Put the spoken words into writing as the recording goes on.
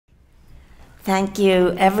Thank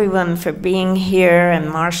you, everyone, for being here,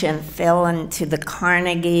 and Marcia and Phil, and to the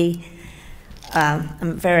Carnegie.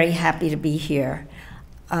 I'm very happy to be here.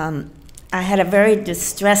 I had a very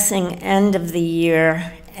distressing end of the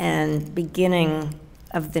year and beginning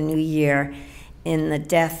of the new year in the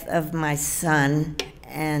death of my son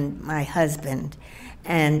and my husband.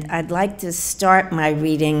 And I'd like to start my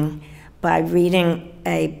reading by reading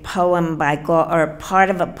a poem by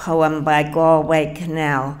part of a poem by Galway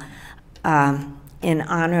Canal, in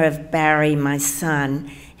honor of Barry, my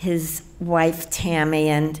son. His wife, Tammy,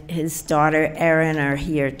 and his daughter, Erin, are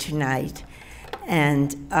here tonight.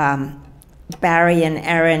 And Barry and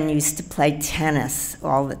Erin used to play tennis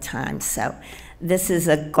all the time. So this is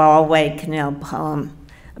a Galway Canal poem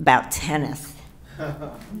about tennis. I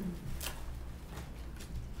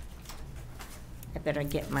better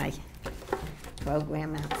get my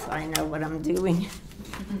program out so I know what I'm doing.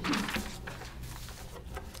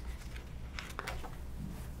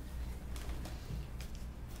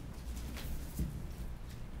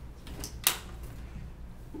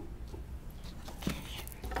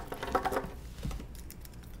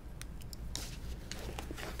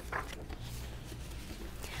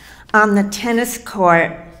 On the tennis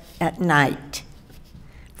court at night,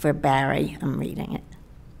 for Barry, I'm reading it.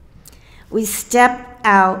 We step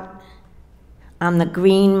out on the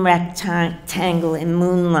green rectangle in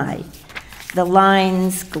moonlight. The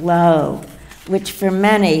lines glow, which for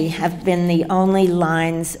many have been the only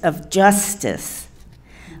lines of justice.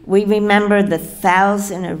 We remember the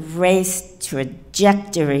 1,000 erased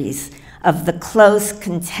trajectories of the close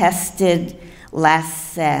contested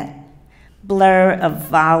last set. Blur of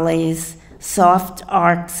volleys, soft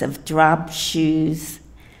arcs of drop shoes,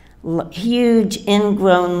 huge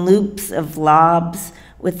ingrown loops of lobs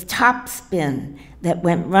with topspin that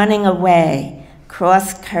went running away,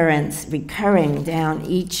 cross currents recurring down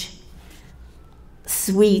each,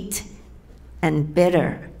 sweet and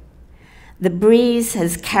bitter. The breeze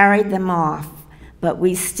has carried them off, but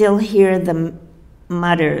we still hear the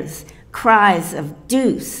mutters, cries of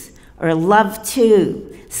deuce or love too,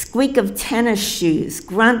 squeak of tennis shoes,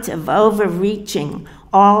 grunt of overreaching,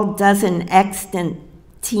 all dozen extant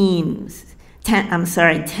tennis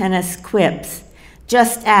quips,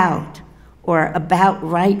 just out, or about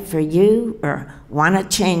right for you, or wanna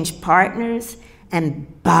change partners, and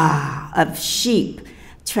baa of sheep,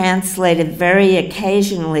 translated very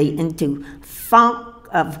occasionally into funk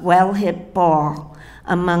of well-hit ball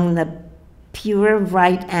among the pure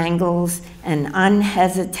right angles and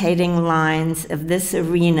unhesitating lines of this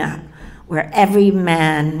arena where every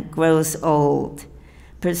man grows old,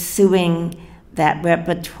 pursuing that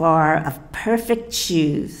repertoire of perfect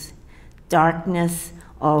shoes, darkness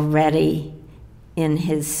already in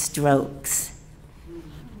his strokes.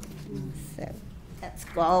 So that's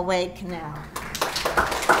Galway Canal.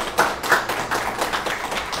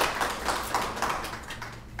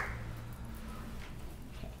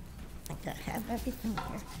 I have everything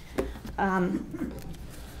here.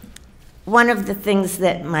 One of the things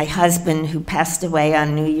that my husband, who passed away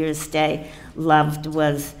on New Year's Day, loved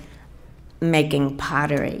was making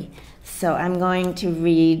pottery. So I'm going to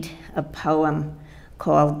read a poem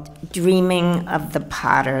called Dreaming of the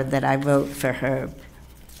Potter that I wrote for Herb.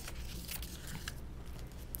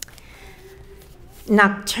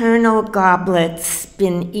 Nocturnal goblets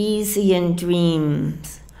spin easy in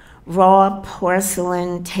dreams. Raw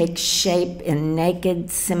porcelain takes shape in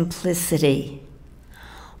naked simplicity.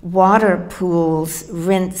 Water pools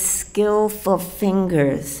rinse skillful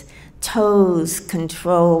fingers, toes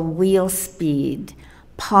control wheel speed,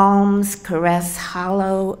 palms caress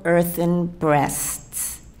hollow earthen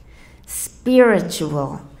breasts.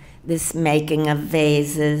 Spiritual, this making of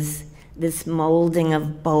vases, this molding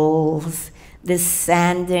of bowls, this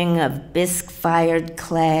sanding of bisque-fired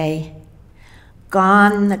clay.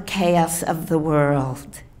 Gone the chaos of the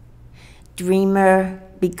world. Dreamer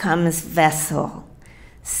becomes vessel,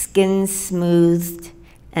 skin smoothed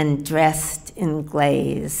and dressed in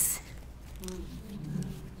glaze.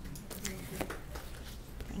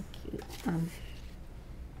 Thank you.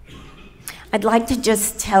 I'd like to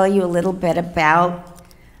just tell you a little bit about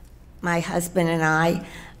my husband and I.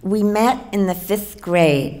 We met in the 5th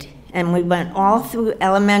grade, and we went all through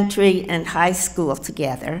elementary and high school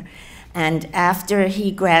together. And after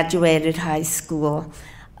he graduated high school,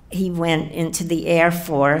 he went into the Air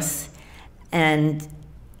Force and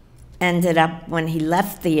ended up, when he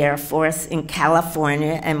left the Air Force, in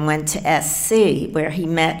California and went to SC, where he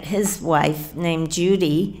met his wife named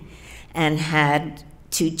Judy and had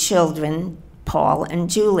 2 children, Paul and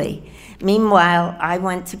Julie. Meanwhile, I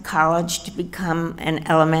went to college to become an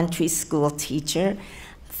elementary school teacher.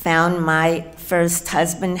 found my first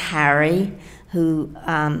husband, Harry, who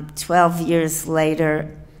 12 years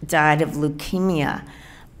later died of leukemia.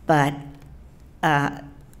 But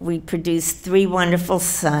we produced 3 wonderful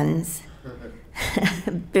sons,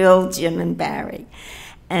 Bill, Jim, and Barry.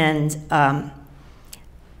 And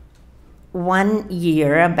one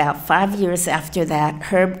year, about 5 years after that,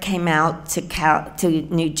 Herb came out to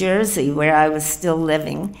New Jersey, where I was still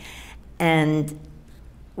living, and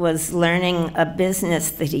was learning a business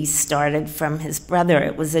that he started from his brother.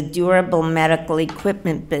 It was a durable medical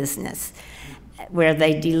equipment business where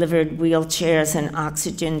they delivered wheelchairs and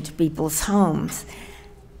oxygen to people's homes.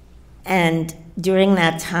 And during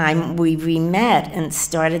that time, we re-met and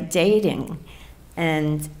started dating.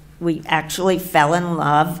 And we actually fell in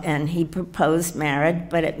love, and he proposed marriage,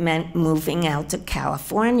 but it meant moving out to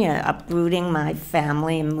California, uprooting my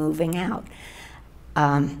family and moving out.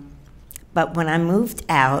 But when I moved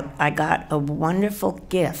out, I got a wonderful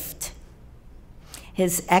gift.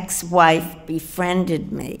 His ex-wife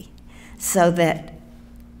befriended me so that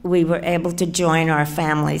we were able to join our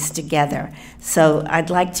families together. So I'd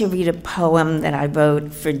like to read a poem that I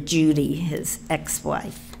wrote for Judy, his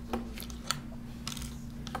ex-wife.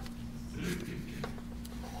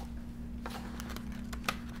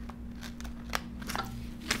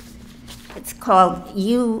 It's called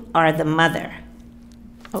You Are the Mother.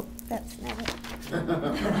 Oh, that's not it.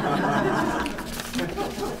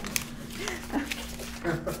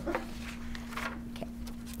 Okay.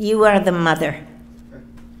 You are the mother.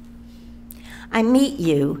 I meet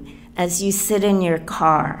you as you sit in your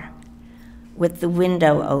car with the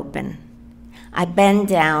window open. I bend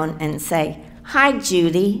down and say, "Hi,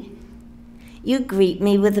 Judy." You greet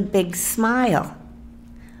me with a big smile.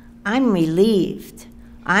 I'm relieved.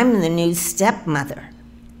 I'm the new stepmother.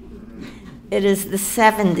 It is the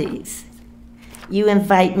 70s. You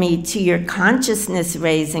invite me to your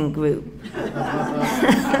consciousness-raising group.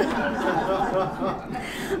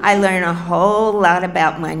 I learn a whole lot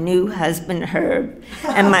about my new husband, Herb,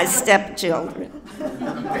 and my stepchildren,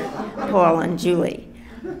 Paul and Julie.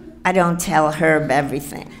 I don't tell Herb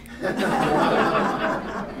everything.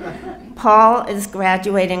 Paul is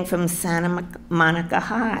graduating from Santa Monica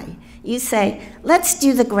High. You say, "Let's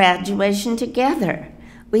do the graduation together."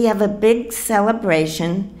 We have a big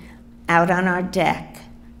celebration out on our deck.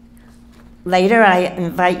 Later, I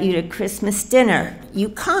invite you to Christmas dinner. You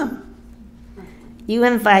come. You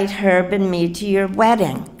invite Herb and me to your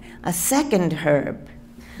wedding, a second Herb.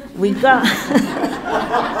 We go.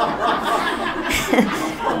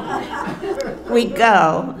 We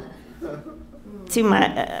go to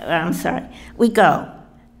we go.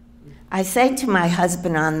 I say to my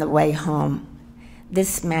husband on the way home,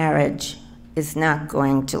 this marriage is not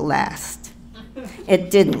going to last.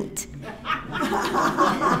 It didn't.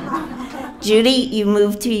 Judy, you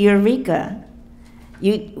moved to Eureka.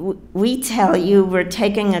 We tell you we're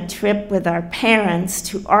taking a trip with our parents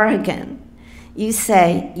to Oregon. You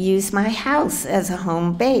say, use my house as a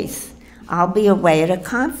home base. I'll be away at a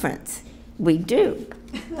conference. We do.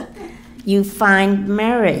 You find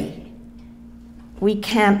Mary. We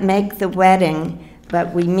can't make the wedding,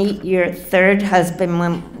 but we meet your third husband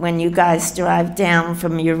when you guys drive down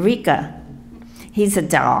from Eureka. He's a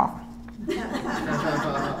doll.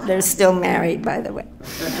 They're still married, by the way.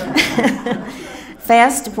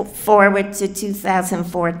 Fast forward to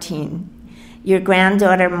 2014. Your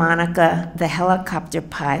granddaughter, Monica, the helicopter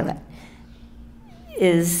pilot,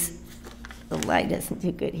 the light isn't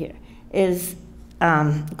too good here, is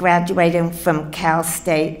graduating from Cal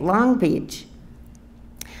State Long Beach.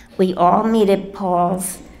 We all meet at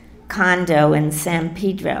Paul's condo in San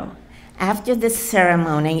Pedro. After the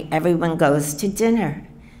ceremony, everyone goes to dinner.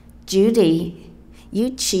 Judy,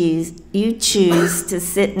 you choose to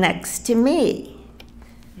sit next to me.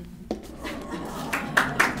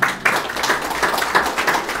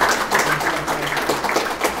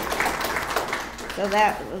 So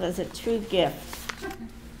that was a true gift.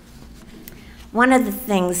 One of the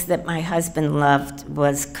things that my husband loved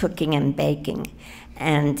was cooking and baking,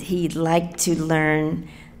 and he liked to learn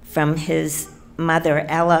from his mother,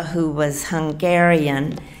 Ella, who was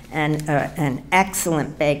Hungarian and an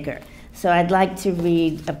excellent baker. So I'd like to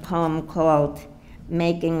read a poem called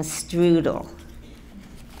Making Strudel.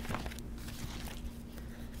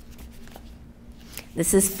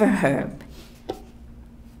 This is for Herb.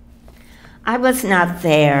 I was not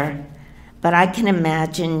there, but I can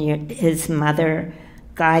imagine his mother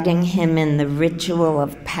guiding him in the ritual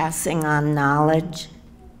of passing on knowledge.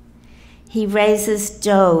 He raises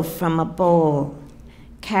dough from a bowl,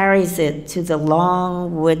 carries it to the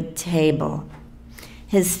long wood table.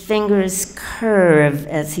 His fingers curve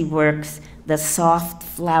as he works the soft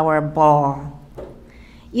flower ball.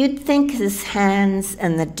 You'd think his hands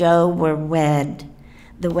and the dough were wed,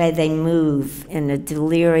 the way they move in a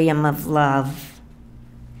delirium of love.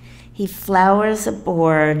 He flours a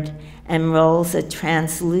board and rolls a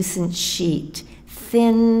translucent sheet,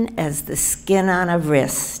 thin as the skin on a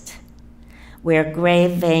wrist, where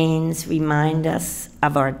gray veins remind us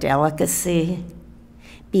of our delicacy,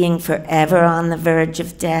 being forever on the verge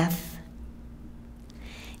of death.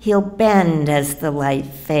 He'll bend as the light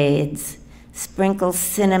fades, sprinkle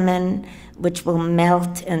cinnamon, which will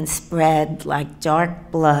melt and spread like dark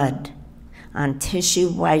blood on tissue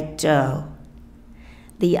white dough.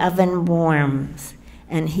 The oven warms,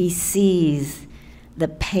 and he sees the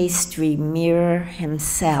pastry mirror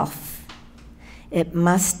himself. It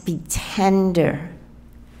must be tender,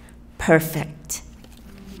 perfect.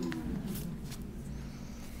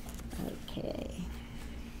 Okay.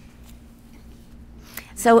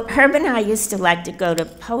 So Herb and I used to like to go to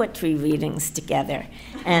poetry readings together,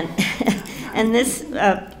 and and this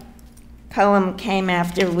poem came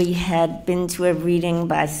after we had been to a reading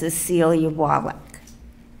by Cecilia Wallach.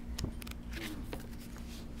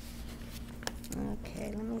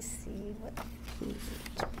 Okay, let me see what.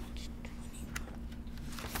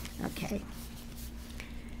 Okay.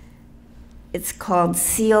 It's called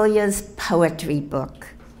Celia's Poetry Book.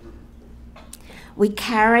 We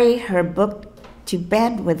carry her book to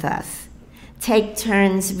bed with us, take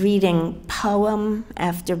turns reading poem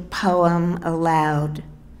after poem aloud,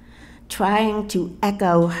 trying to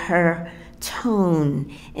echo her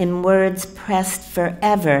tone in words pressed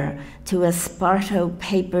forever to esparto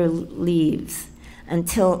paper leaves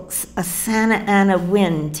until a Santa Ana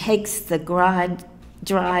wind takes the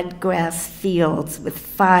dried grass fields with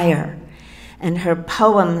fire, and her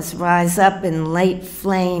poems rise up in late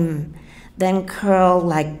flame, then curl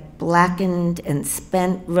like blackened and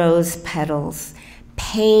spent rose petals,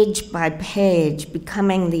 page by page,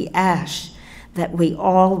 becoming the ash that we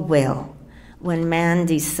all will when man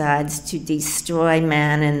decides to destroy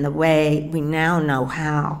man in the way we now know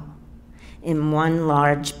how, in one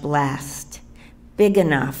large blast, big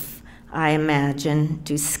enough, I imagine,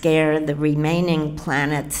 to scare the remaining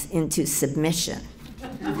planets into submission.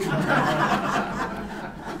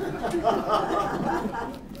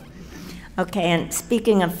 Okay, and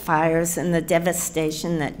speaking of fires and the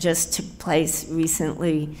devastation that just took place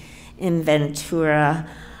recently in Ventura,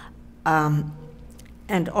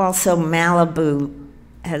 and also Malibu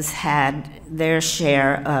has had their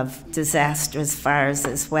share of disastrous fires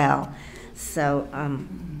as well. So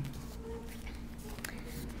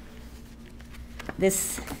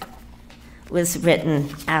this was written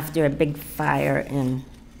after a big fire in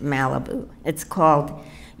Malibu. It's called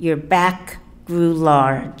Your Back Grew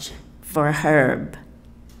Large, for Herb.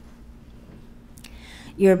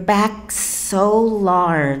 Your back so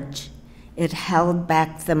large it held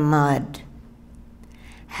back the mud,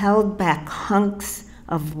 held back hunks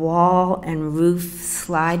of wall and roof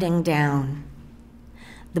sliding down,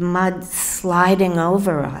 the mud sliding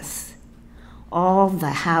over us, all the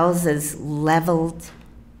houses leveled,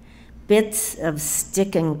 bits of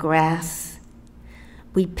stick and grass.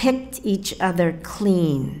 We picked each other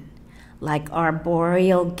clean, like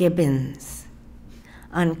arboreal gibbons,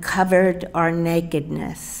 uncovered our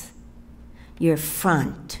nakedness, your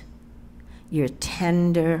front, your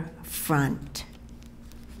tender front.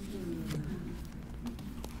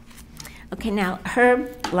 Okay, now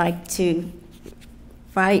Herb liked to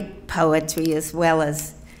write poetry as well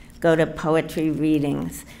as go to poetry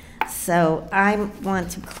readings. So I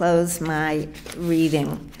want to close my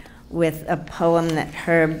reading with a poem that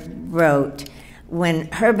Herb wrote when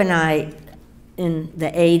Herb and I, in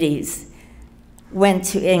the 80s, went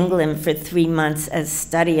to England for 3 months as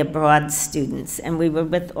study abroad students, and we were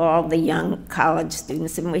with all the young college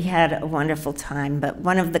students, and we had a wonderful time. But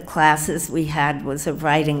one of the classes we had was a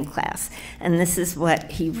writing class, and this is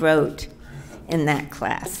what he wrote in that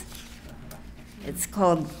class. It's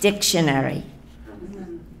called Dictionary.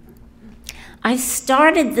 I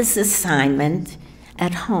started this assignment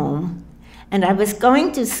at home, and I was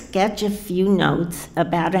going to sketch a few notes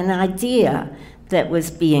about an idea that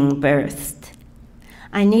was being birthed.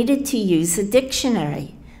 I needed to use a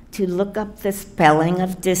dictionary to look up the spelling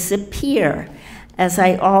of disappear, as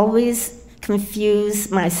I always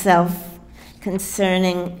confuse myself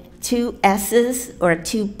concerning 2 S's or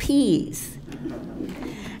 2 P's.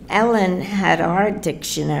 Ellen had our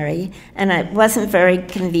dictionary, and it wasn't very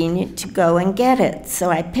convenient to go and get it. So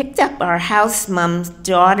I picked up our house mom's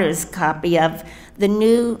daughter's copy of the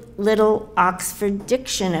new little Oxford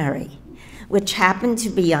dictionary, which happened to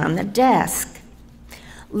be on the desk.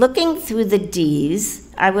 Looking through the D's,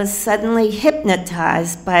 I was suddenly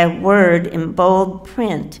hypnotized by a word in bold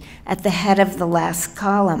print at the head of the last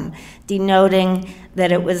column, denoting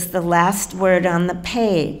that it was the last word on the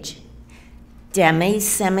page.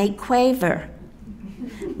 Demi-semiquaver.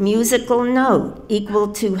 Musical note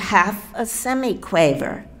equal to half a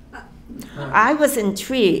semiquaver. I was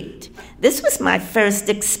intrigued. This was my first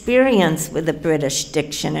experience with a British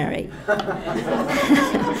dictionary.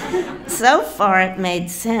 So far it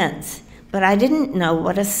made sense, but I didn't know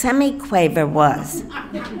what a semiquaver was.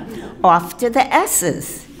 Off to the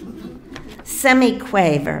S's.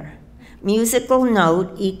 Semiquaver. Musical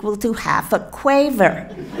note equal to half a quaver.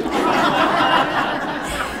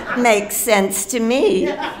 Makes sense to me.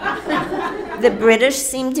 The British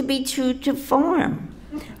seem to be true to form.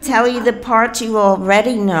 Tell you the parts you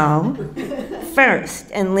already know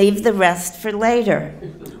first and leave the rest for later.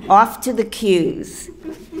 Off to the cues.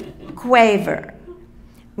 Quaver.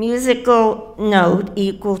 Musical note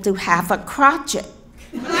equal to half a crotchet.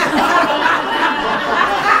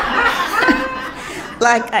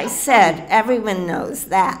 Like I said, everyone knows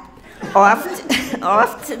that. Off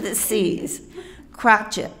to the C's.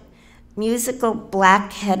 Crotchet. Musical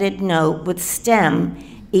black-headed note with stem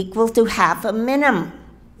equal to half a minim.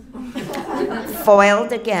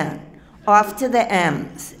 Foiled again. Off to the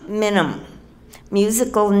M's. Minim.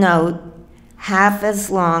 Musical note half as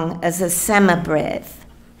long as a semibreve.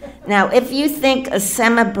 Now, if you think a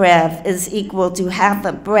semibreve is equal to half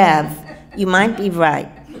a breve, you might be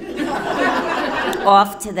right.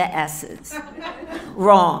 Off to the S's.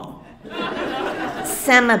 Wrong.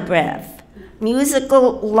 Semibreve.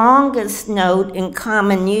 Musical longest note in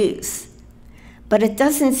common use. But it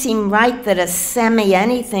doesn't seem right that a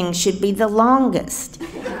semi-anything should be the longest.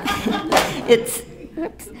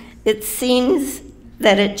 It seems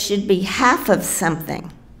that it should be half of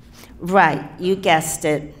something. Right, you guessed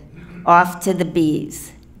it. Off to the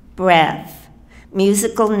B's. Brev.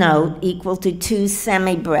 Musical note equal to 2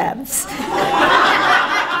 semi-brevs.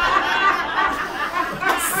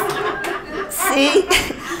 See?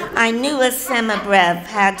 I knew a semibrev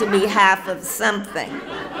had to be half of something.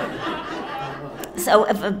 So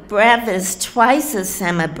if a brev is twice a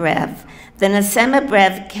semibrev, then a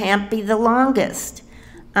semibrev can't be the longest.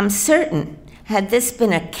 I'm certain, had this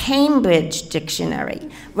been a Cambridge dictionary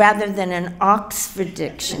rather than an Oxford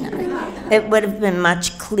dictionary, it would have been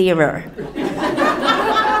much clearer.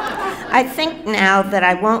 I think now that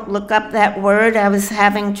I won't look up that word I was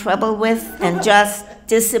having trouble with and just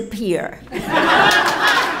disappear.